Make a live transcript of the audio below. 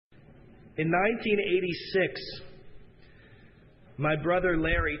In 1986, my brother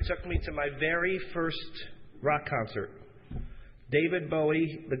Larry took me to my very first rock concert, David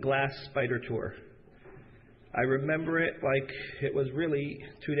Bowie, The Glass Spider Tour. I remember it like it was really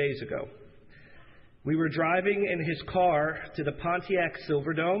 2 days ago. We were driving in his car to the Pontiac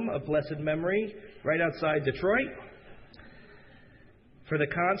Silverdome of blessed memory, right outside Detroit, for the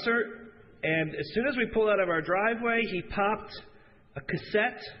concert. And as soon as we pulled out of our driveway, he popped a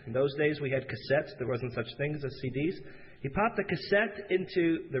cassette. In those days, we had cassettes. There wasn't such things as CDs. He popped the cassette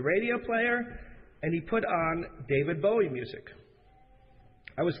into the radio player, and he put on David Bowie music.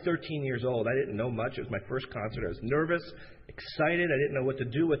 I was 13 years old. I didn't know much. It was my first concert. I was nervous, excited. I didn't know what to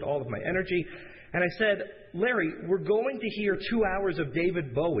do with all of my energy. And I said, Larry, we're going to hear 2 hours of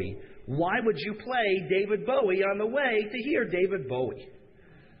David Bowie. Why would you play David Bowie on the way to hear David Bowie?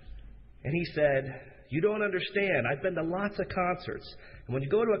 And he said, you don't understand. I've been to lots of concerts. And when you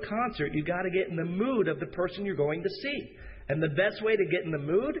go to a concert, you got to get in the mood of the person you're going to see. And the best way to get in the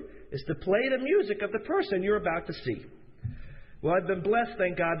mood is to play the music of the person you're about to see. Well, I've been blessed,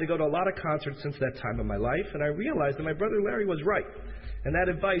 thank God, to go to a lot of concerts since that time of my life. And I realized that my brother Larry was right. And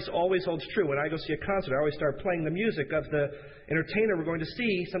that advice always holds true. When I go see a concert, I always start playing the music of the entertainer we're going to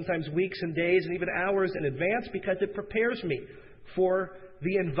see, sometimes weeks and days and even hours in advance, because it prepares me for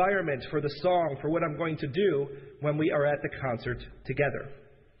the environment, for the song, for what I'm going to do when we are at the concert together.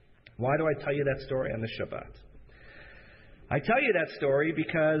 Why do I tell you that story on the Shabbat? I tell you that story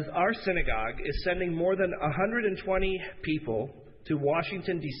because our synagogue is sending more than 120 people to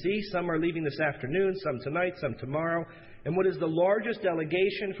Washington, D.C. Some are leaving this afternoon, some tonight, some tomorrow. And what is the largest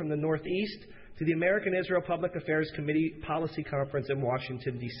delegation from the Northeast to the American Israel Public Affairs Committee Policy Conference in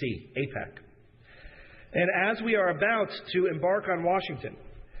Washington, D.C., AIPAC. And as we are about to embark on Washington,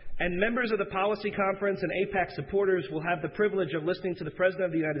 and members of the Policy Conference and AIPAC supporters will have the privilege of listening to the President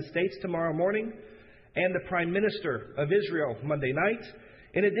of the United States tomorrow morning and the Prime Minister of Israel Monday night,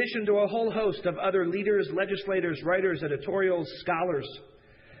 in addition to a whole host of other leaders, legislators, writers, editorials, scholars,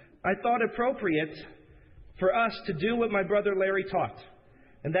 I thought appropriate for us to do what my brother Larry taught,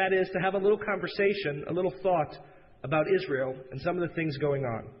 and that is to have a little conversation, a little thought about Israel and some of the things going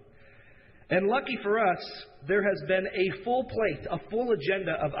on. And lucky for us, there has been a full plate, a full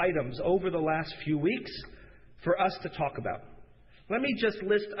agenda of items over the last few weeks for us to talk about. Let me just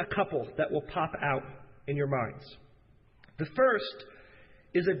list a couple that will pop out in your minds. The first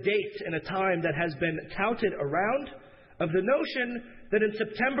is a date and a time that has been touted around of the notion that in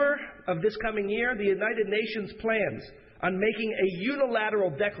September of this coming year, the United Nations plans on making a unilateral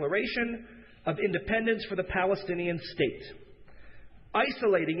declaration of independence for the Palestinian state,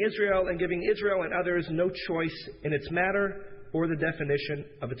 isolating Israel and giving Israel and others no choice in its matter or the definition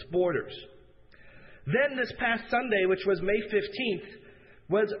of its borders. Then this past Sunday, which was May 15th,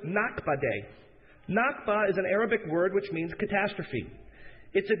 was Nakba Day. Nakba is an Arabic word which means catastrophe.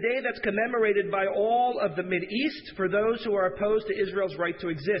 It's a day that's commemorated by all of the Mideast for those who are opposed to Israel's right to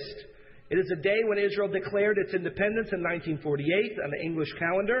exist. It is a day when Israel declared its independence in 1948 on the English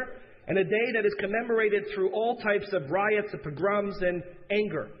calendar, and a day that is commemorated through all types of riots, of pogroms, and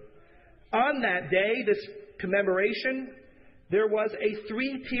anger. On that day, this commemoration, there was a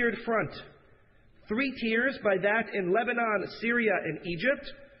three-tiered front. 3 tiers, by that in Lebanon, Syria, and Egypt,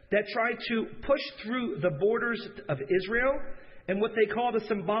 that tried to push through the borders of Israel and what they called a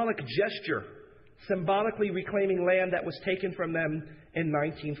symbolic gesture, symbolically reclaiming land that was taken from them in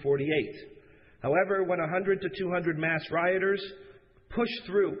 1948. However, when 100 to 200 mass rioters pushed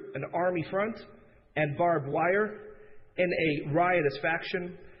through an army front and barbed wire in a riotous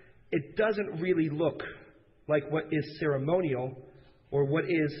faction, it doesn't really look like what is ceremonial or what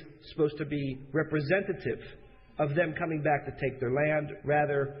is supposed to be representative of them coming back to take their land.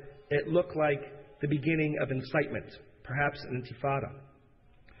 Rather, it looked like the beginning of incitement, perhaps an intifada.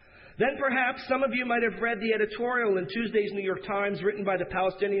 Then perhaps some of you might have read the editorial in Tuesday's New York Times written by the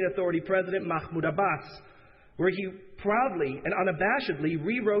Palestinian Authority President Mahmoud Abbas, where he proudly and unabashedly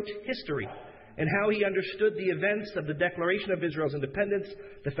rewrote history and how he understood the events of the declaration of Israel's independence,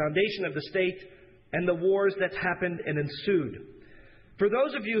 the foundation of the state, and the wars that happened and ensued. For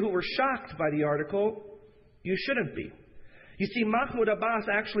those of you who were shocked by the article, you shouldn't be. You see, Mahmoud Abbas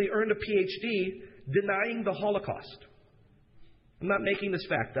actually earned a PhD denying the Holocaust. I'm not making this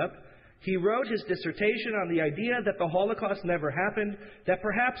fact up. He wrote his dissertation on the idea that the Holocaust never happened, that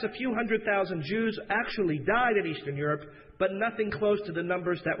perhaps a few 100,000 Jews actually died in Eastern Europe, but nothing close to the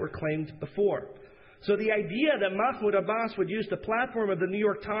numbers that were claimed before. So the idea that Mahmoud Abbas would use the platform of the New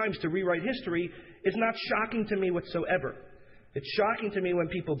York Times to rewrite history is not shocking to me whatsoever. It's shocking to me when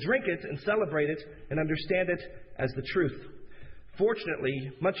people drink it and celebrate it and understand it as the truth.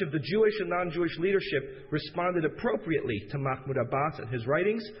 Fortunately, much of the Jewish and non-Jewish leadership responded appropriately to Mahmoud Abbas and his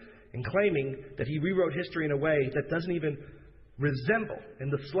writings, in claiming that he rewrote history in a way that doesn't even resemble, in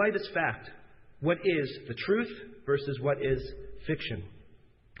the slightest fact, what is the truth versus what is fiction.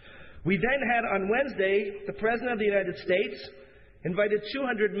 We then had on Wednesday, the President of the United States invited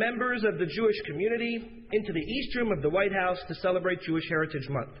 200 members of the Jewish community into the East Room of the White House to celebrate Jewish Heritage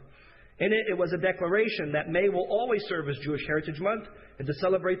Month. In it, it was a declaration that May will always serve as Jewish Heritage Month and to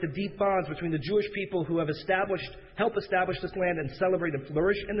celebrate the deep bonds between the Jewish people who have helped establish this land and celebrate and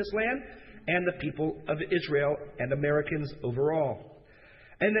flourish in this land, and the people of Israel and Americans overall.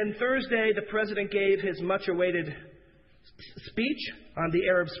 And then Thursday, the President gave his much-awaited speech on the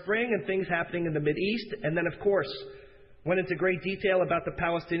Arab Spring and things happening in the Mideast, and then, of course, went into great detail about the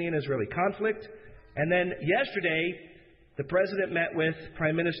Palestinian-Israeli conflict. And then yesterday, the President met with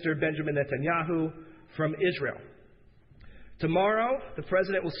Prime Minister Benjamin Netanyahu from Israel. Tomorrow, the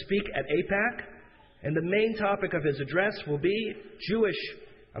President will speak at AIPAC, and the main topic of his address will be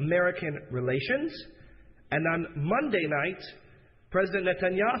Jewish-American relations. And on Monday night, President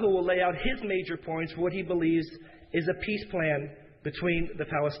Netanyahu will lay out his major points for what he believes is a peace plan between the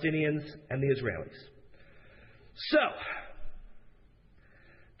Palestinians and the Israelis. So,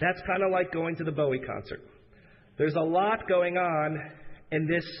 that's kind of like going to the Bowie concert. There's a lot going on in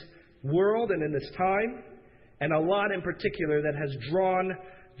this world and in this time, and a lot in particular that has drawn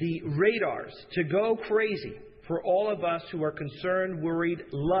the radars to go crazy for all of us who are concerned, worried,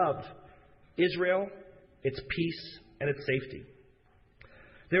 love Israel, its peace, and its safety.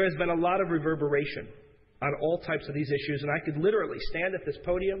 There has been a lot of reverberation on all types of these issues, and I could literally stand at this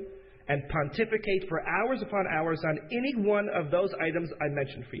podium and pontificate for hours upon hours on any one of those items I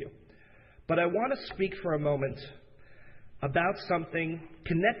mentioned for you. But I want to speak for a moment about something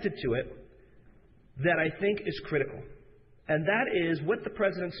connected to it that I think is critical. And that is what the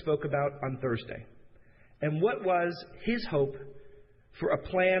President spoke about on Thursday, and what was his hope for a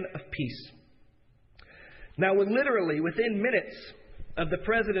plan of peace. Now, literally within minutes of the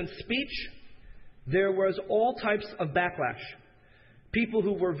President's speech, there was all types of backlash. People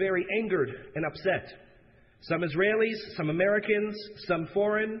who were very angered and upset. Some Israelis, some Americans, some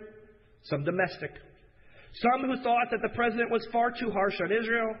foreign, some domestic. Some who thought that the President was far too harsh on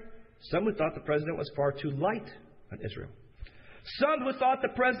Israel. Some who thought the President was far too light on Israel. Some who thought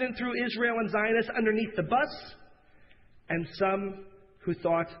the President threw Israel and Zionists underneath the bus. And some who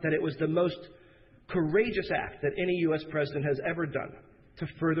thought that it was the most courageous act that any U.S. President has ever done to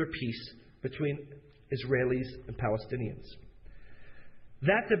further peace between Israelis and Palestinians.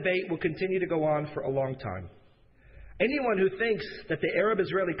 That debate will continue to go on for a long time. Anyone who thinks that the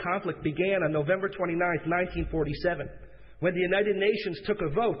Arab-Israeli conflict began on November 29, 1947, when the United Nations took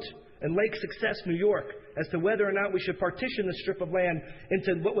a vote in Lake Success, New York, as to whether or not we should partition the strip of land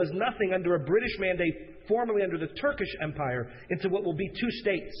into what was nothing under a British mandate, formerly under the Turkish Empire, into what will be two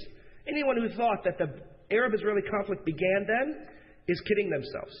states. Anyone who thought that the Arab-Israeli conflict began then is kidding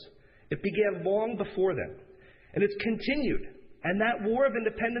themselves. It began long before then, and it's continued. And that war of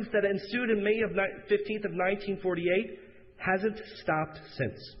independence that ensued in May 15th of 1948 hasn't stopped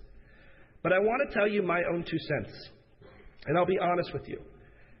since. But I want to tell you my own 2 cents, and I'll be honest with you.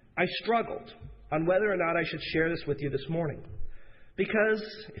 I struggled on whether or not I should share this with you this morning, because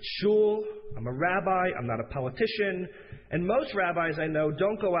it's shul, I'm a rabbi, I'm not a politician, and most rabbis I know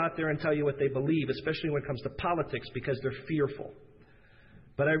don't go out there and tell you what they believe, especially when it comes to politics, because they're fearful.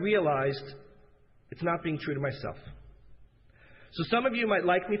 But I realized it's not being true to myself. So some of you might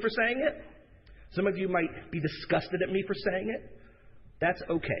like me for saying it. Some of you might be disgusted at me for saying it. That's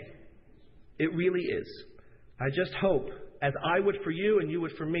okay. It really is. I just hope, as I would for you and you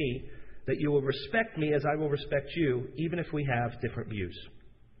would for me, that you will respect me as I will respect you, even if we have different views.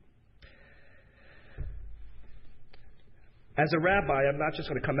 As a rabbi, I'm not just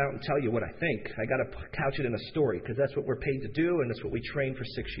going to come out and tell you what I think. I got to couch it in a story, because that's what we're paid to do, and that's what we trained for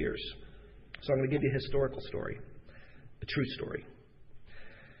 6 years. So I'm going to give you a historical story. A true story.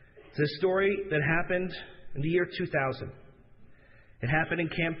 It's a story that happened in the year 2000. It happened in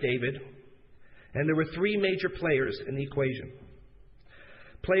Camp David, and there were 3 major players in the equation.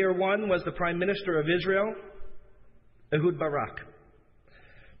 Player 1 was the Prime Minister of Israel, Ehud Barak.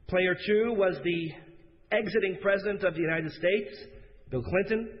 Player 2 was the exiting President of the United States, Bill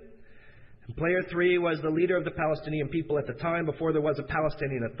Clinton. And player 3 was the leader of the Palestinian people at the time, before there was a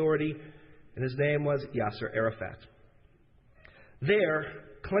Palestinian Authority, and his name was Yasser Arafat. There,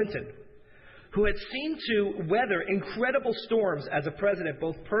 Clinton, who had seemed to weather incredible storms as a president,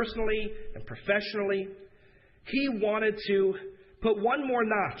 both personally and professionally, he wanted to put one more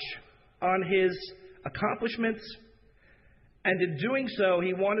notch on his accomplishments And in doing so,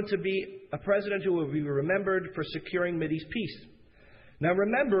 he wanted to be a president who would be remembered for securing Mideast peace. Now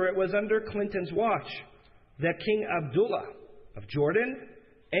remember, it was under Clinton's watch that King Abdullah of Jordan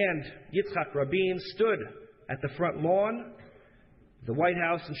and Yitzhak Rabin stood at the front lawn of the White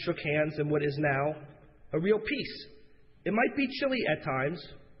House and shook hands in what is now a real peace. It might be chilly at times,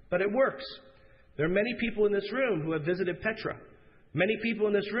 but it works. There are many people in this room who have visited Petra. Many people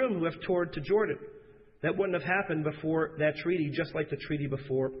in this room who have toured to Jordan. That wouldn't have happened before that treaty, just like the treaty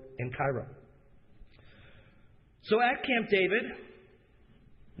before in Cairo. So at Camp David,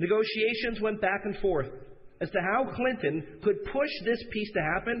 negotiations went back and forth as to how Clinton could push this peace to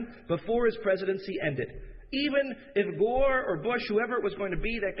happen before his presidency ended. Even if Gore or Bush, whoever it was going to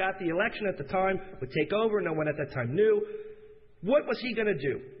be that got the election at the time, would take over, no one at that time knew, what was he going to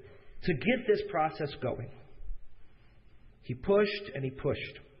do to get this process going? He pushed and he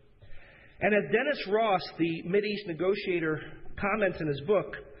pushed. And as Dennis Ross, the Mideast negotiator, comments in his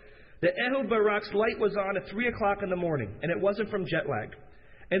book, that Ehud Barak's light was on at 3 o'clock in the morning, and it wasn't from jet lag.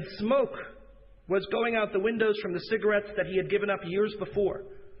 And smoke was going out the windows from the cigarettes that he had given up years before,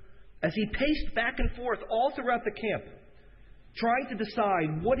 as he paced back and forth all throughout the camp, trying to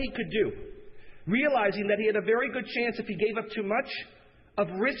decide what he could do, realizing that he had a very good chance, if he gave up too much, of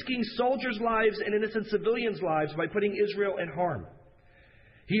risking soldiers' lives and innocent civilians' lives by putting Israel in harm.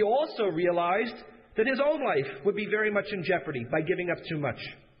 He also realized that his own life would be very much in jeopardy by giving up too much.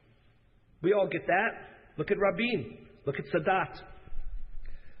 We all get that. Look at Rabin. Look at Sadat.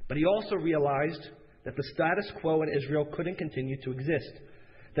 But he also realized that the status quo in Israel couldn't continue to exist.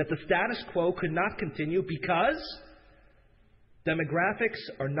 That the status quo could not continue because demographics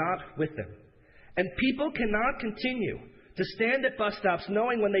are not with them. And people cannot continue to stand at bus stops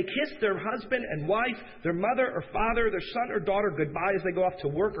knowing when they kiss their husband and wife, their mother or father, their son or daughter goodbye as they go off to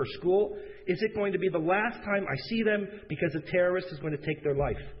work or school, is it going to be the last time I see them because a terrorist is going to take their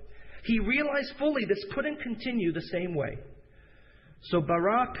life? He realized fully this couldn't continue the same way. So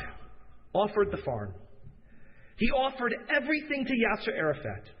Barak offered the farm. He offered everything to Yasser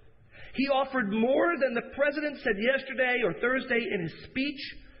Arafat. He offered more than the president said yesterday or Thursday in his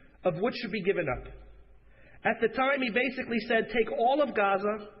speech of what should be given up. At the time, he basically said, take all of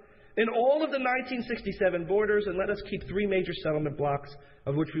Gaza and all of the 1967 borders and let us keep 3 major settlement blocks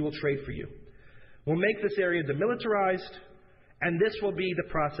of which we will trade for you. We'll make this area demilitarized, and this will be the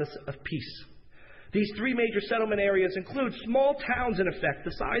process of peace. These 3 major settlement areas include small towns, in effect,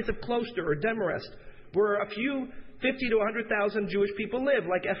 the size of Kloster or Demarest, where a few 50 to 100,000 Jewish people live,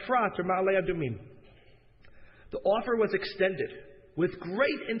 like Efrat or Ma'ale Adumim. The offer was extended with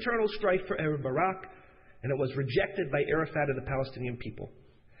great internal strife for Ehud Barak, and it was rejected by Arafat and the Palestinian people.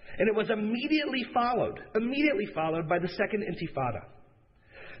 And it was immediately followed by the Second Intifada.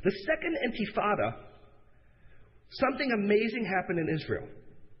 The Second Intifada, something amazing happened in Israel.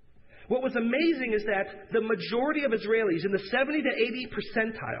 What was amazing is that the majority of Israelis in the 70 to 80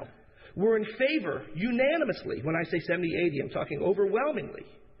 percentile were in favor, unanimously, when I say 70, 80, I'm talking overwhelmingly,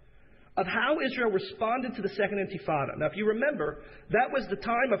 of how Israel responded to the Second Intifada. Now, if you remember, that was the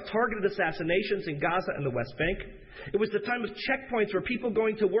time of targeted assassinations in Gaza and the West Bank. It was the time of checkpoints where people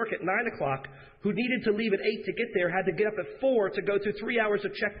going to work at 9 o'clock who needed to leave at 8 to get there had to get up at 4 to go through 3 hours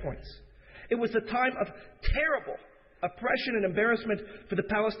of checkpoints. It was a time of terrible oppression and embarrassment for the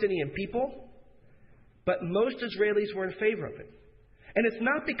Palestinian people, but most Israelis were in favor of it. And it's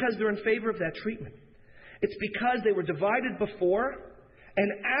not because they're in favor of that treatment. It's because they were divided before,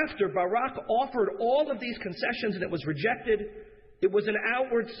 and after Barak offered all of these concessions and it was rejected, it was an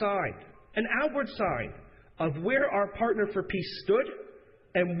outward sign of where our partner for peace stood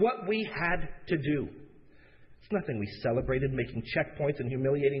and what we had to do. It's nothing we celebrated, making checkpoints and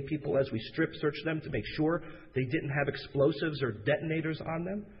humiliating people as we strip search them to make sure they didn't have explosives or detonators on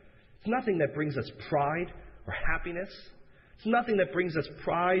them. It's nothing that brings us pride or happiness. It's nothing that brings us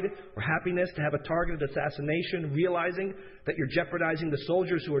pride or happiness to have a targeted assassination, realizing that you're jeopardizing the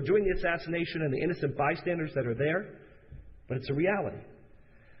soldiers who are doing the assassination and the innocent bystanders that are there. But it's a reality.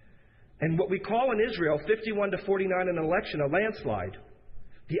 And what we call in Israel 51 to 49 in an election, a landslide,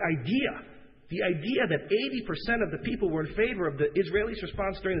 the idea that 80% of the people were in favor of the Israelis'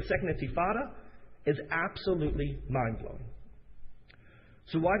 response during the Second Intifada is absolutely mind-blowing.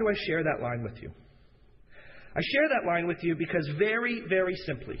 So why do I share that line with you? I share that line with you because very, very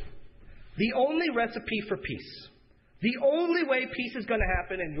simply, the only recipe for peace, the only way peace is going to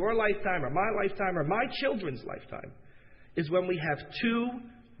happen in your lifetime or my lifetime or my children's lifetime is when we have 2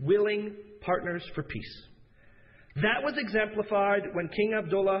 willing partners for peace. That was exemplified when King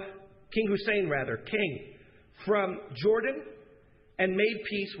Hussein came from Jordan and made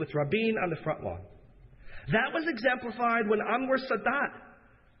peace with Rabin on the front lawn. That was exemplified when Anwar Sadat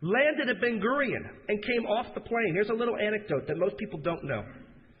landed at Ben Gurion and came off the plane. Here's a little anecdote that most people don't know.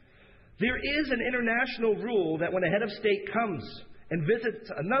 There is an international rule that when a head of state comes and visits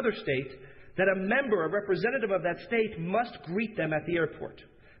another state, that a member, a representative of that state, must greet them at the airport.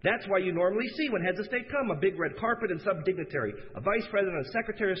 That's why you normally see when heads of state come, a big red carpet and some dignitary, a vice president, a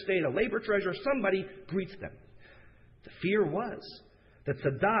secretary of state, a labor treasurer, somebody greets them. The fear was that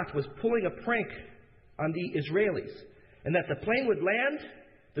Sadat was pulling a prank on the Israelis, and that the plane would land,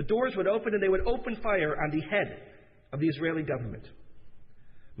 the doors would open, and they would open fire on the head of the Israeli government.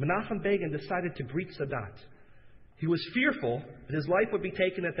 Menachem Begin decided to greet Sadat. He was fearful that his life would be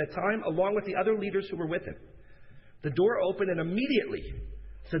taken at that time, along with the other leaders who were with him. The door opened, and immediately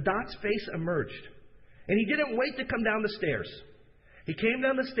Sadat's face emerged. And he didn't wait to come down the stairs. He came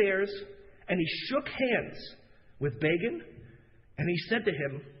down the stairs, and he shook hands with Begin, and he said to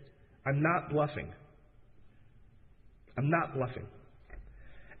him, "I'm not bluffing. I'm not bluffing."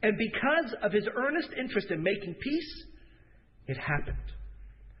 And because of his earnest interest in making peace, it happened.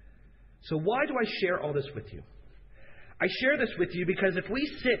 So why do I share all this with you? I share this with you because if we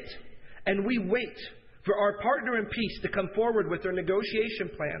sit and we wait for our partner in peace to come forward with their negotiation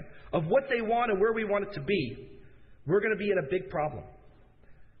plan of what they want and where we want it to be, we're going to be in a big problem.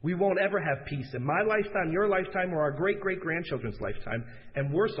 We won't ever have peace in my lifetime, your lifetime, or our great-great-grandchildren's lifetime.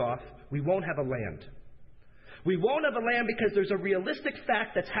 And worse off, we won't have a land. We won't have a land because there's a realistic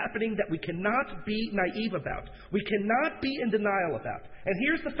fact that's happening that we cannot be naive about. We cannot be in denial about. And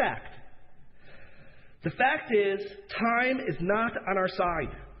here's the fact. The fact is, time is not on our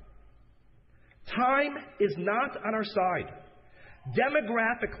side. Time is not on our side.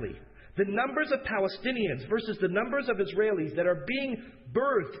 Demographically, the numbers of Palestinians versus the numbers of Israelis that are being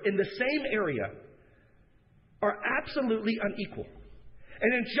birthed in the same area are absolutely unequal.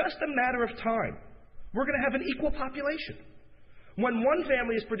 And in just a matter of time, we're going to have an equal population. When one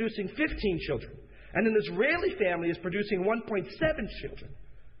family is producing 15 children, and an Israeli family is producing 1.7 children,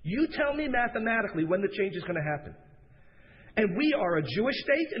 you tell me mathematically when the change is going to happen. And we are a Jewish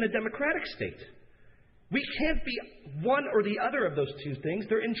state and a democratic state. We can't be one or the other of those two things.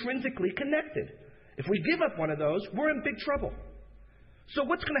 They're intrinsically connected. If we give up one of those, we're in big trouble. So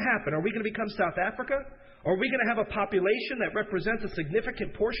what's going to happen? Are we going to become South Africa? Are we going to have a population that represents a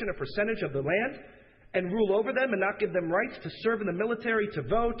significant portion, a percentage of the land, and rule over them and not give them rights to serve in the military, to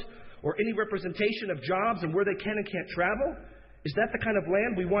vote, or any representation of jobs and where they can and can't travel? Is that the kind of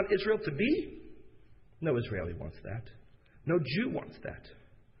land we want Israel to be? No Israeli wants that. No Jew wants that.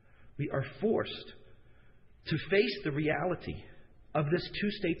 We are forced to face the reality of this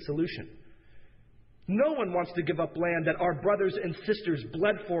two-state solution. No one wants to give up land that our brothers and sisters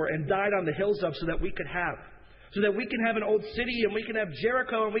bled for and died on the hills of so that we could have. So that we can have an old city and we can have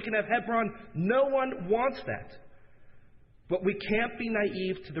Jericho and we can have Hebron. No one wants that. But we can't be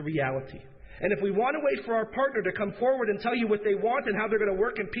naive to the reality. And if we want to wait for our partner to come forward and tell you what they want and how they're going to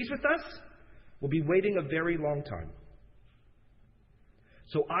work in peace with us, we'll be waiting a very long time.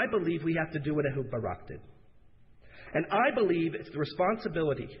 So I believe we have to do what Ehud Barak did. And I believe it's the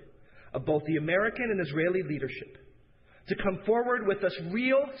responsibility of both the American and Israeli leadership to come forward with this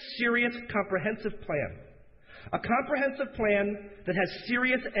real, serious, comprehensive plan. A comprehensive plan that has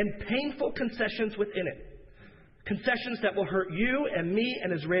serious and painful concessions within it. Concessions that will hurt you and me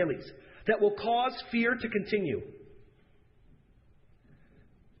and Israelis. That will cause fear to continue.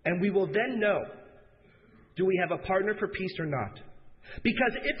 And we will then know, do we have a partner for peace or not?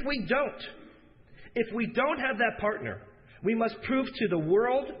 Because if we don't have that partner, we must prove to the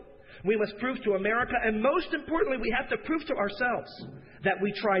world, we must prove to America, and most importantly, we have to prove to ourselves that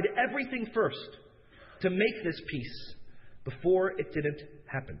we tried everything first to make this peace before it didn't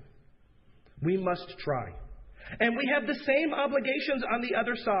happen. We must try. And we have the same obligations on the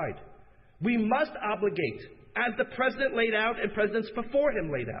other side. We must obligate, as the President laid out and presidents before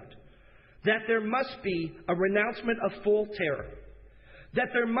him laid out, that there must be a renouncement of full terror. That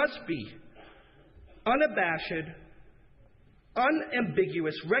there must be unabashed,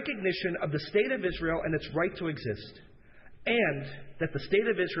 unambiguous recognition of the State of Israel and its right to exist. And that the State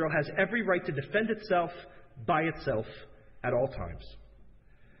of Israel has every right to defend itself by itself at all times.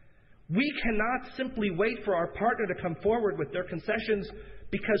 We cannot simply wait for our partner to come forward with their concessions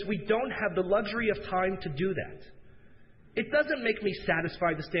because we don't have the luxury of time to do that. It doesn't make me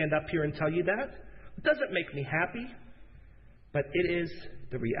satisfied to stand up here and tell you that. It doesn't make me happy. But it is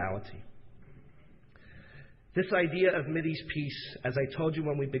the reality. This idea of Mideast peace, as I told you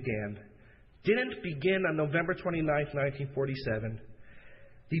when we began, didn't begin on November 29th, 1947.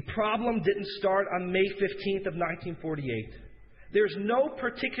 The problem didn't start on May 15th of 1948. There's no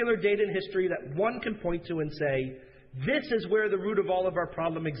particular date in history that one can point to and say, this is where the root of all of our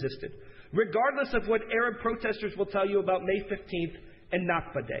problem existed. Regardless of what Arab protesters will tell you about May 15th and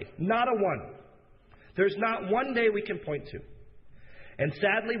Nakba Day. Not a one. There's not one day we can point to. And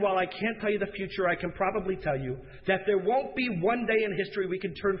sadly, while I can't tell you the future, I can probably tell you that there won't be one day in history we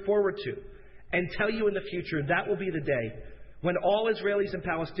can turn forward to and tell you in the future that will be the day when all Israelis and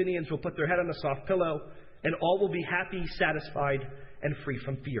Palestinians will put their head on a soft pillow and all will be happy, satisfied, and free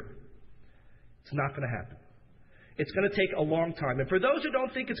from fear. It's not going to happen. It's going to take a long time. And for those who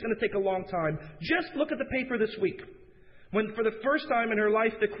don't think it's going to take a long time, just look at the paper this week. When for the first time in her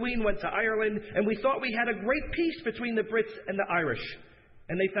life the Queen went to Ireland and we thought we had a great peace between the Brits and the Irish.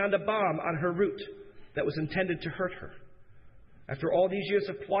 And they found a bomb on her route that was intended to hurt her. After all these years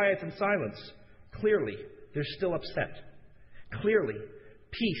of quiet and silence, clearly they're still upset. Clearly,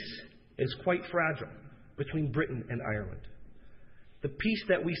 peace is quite fragile between Britain and Ireland. The peace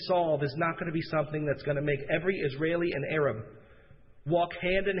that we solve is not going to be something that's going to make every Israeli and Arab walk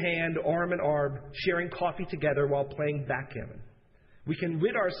hand in hand, arm in arm, sharing coffee together while playing backgammon. We can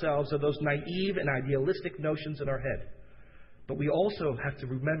rid ourselves of those naive and idealistic notions in our head. But we also have to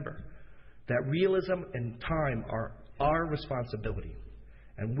remember that realism and time are our responsibility.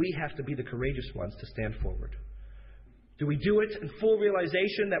 And we have to be the courageous ones to stand forward. Do we do it in full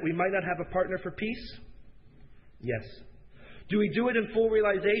realization that we might not have a partner for peace? Yes. Do we do it in full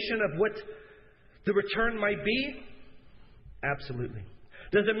realization of what the return might be? Absolutely.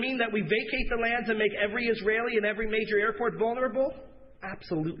 Does it mean that we vacate the lands and make every Israeli and every major airport vulnerable?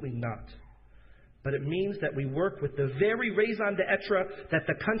 Absolutely not. But it means that we work with the very raison d'etre that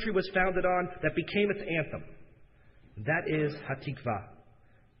the country was founded on, that became its anthem. That is Hatikva,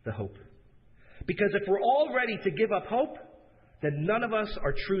 the hope. Because if we're all ready to give up hope, then none of us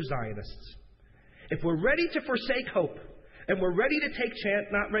are true Zionists. If we're ready to forsake hope, and we're ready to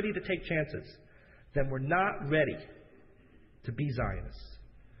not ready to take chances, then we're not ready to be Zionists.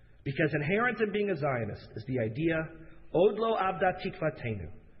 Because inherent in being a Zionist is the idea, Od lo abda tikvatenu,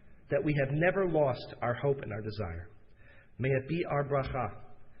 that we have never lost our hope and our desire. May it be our bracha,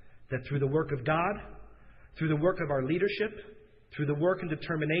 that through the work of God, through the work of our leadership, through the work and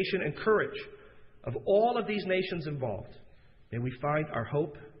determination and courage of all of these nations involved, may we find our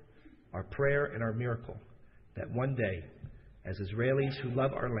hope, our prayer, and our miracle, that one day, as Israelis who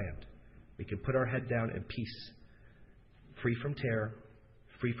love our land, we can put our head down in peace, free from terror,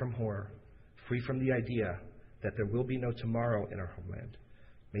 free from horror, free from the idea that there will be no tomorrow in our homeland.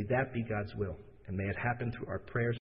 May that be God's will, and may it happen through our prayers.